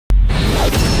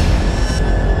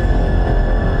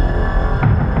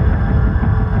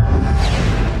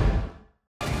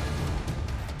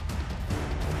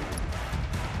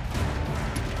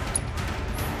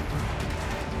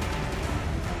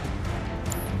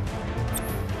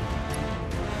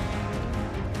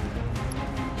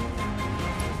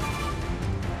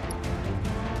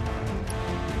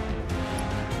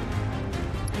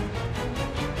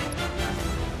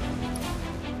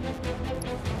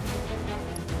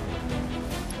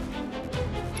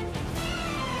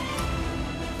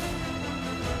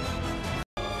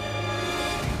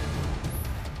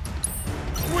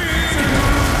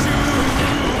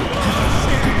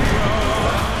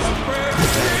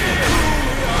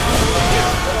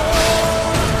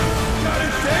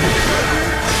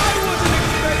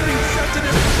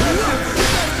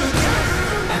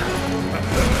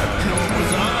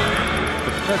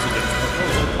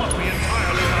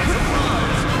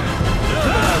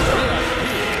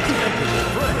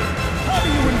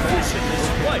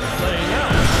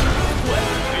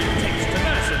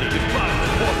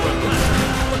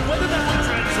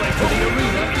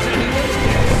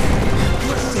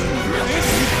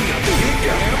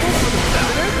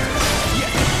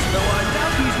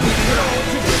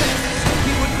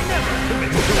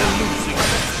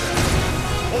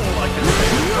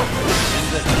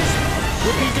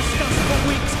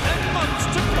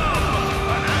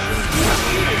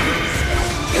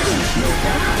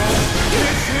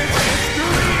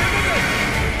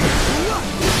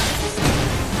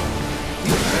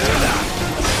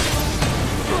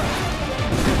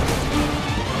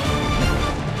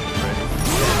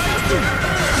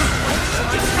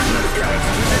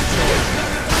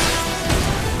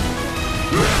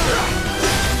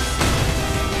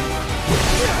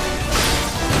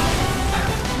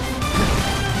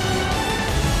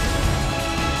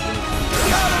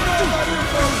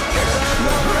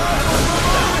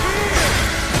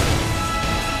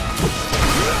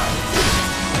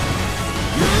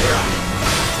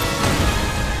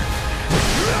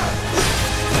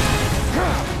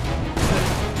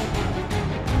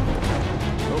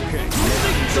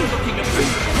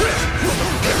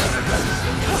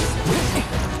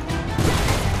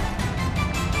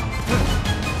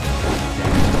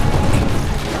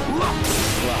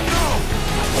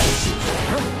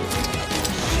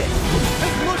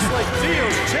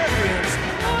Steel's champions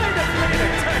might have played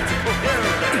a tactical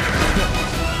error there.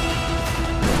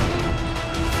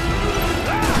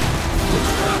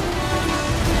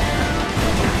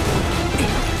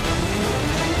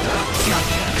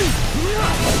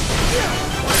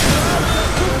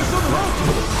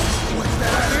 What's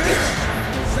that?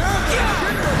 Sounds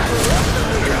like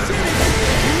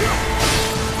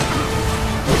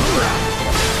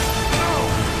General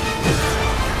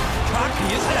Cocky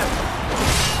as ever.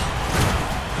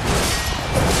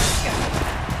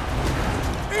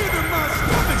 either my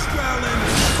stomach's growling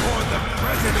or the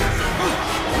president's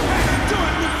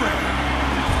doing me friend.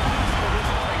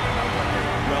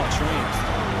 Well trained,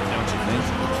 don't you think?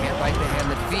 You can't bite the hand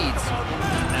that feeds.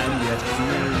 And yet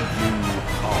here you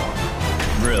are.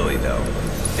 Really, though,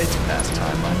 it's past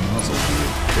time I muzzle you.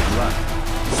 Good luck.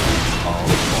 All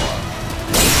for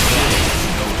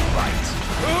no fight.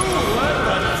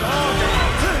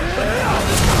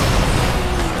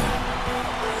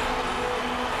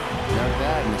 Not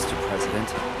bad, Mr. President.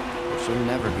 But you'll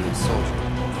never be a soldier.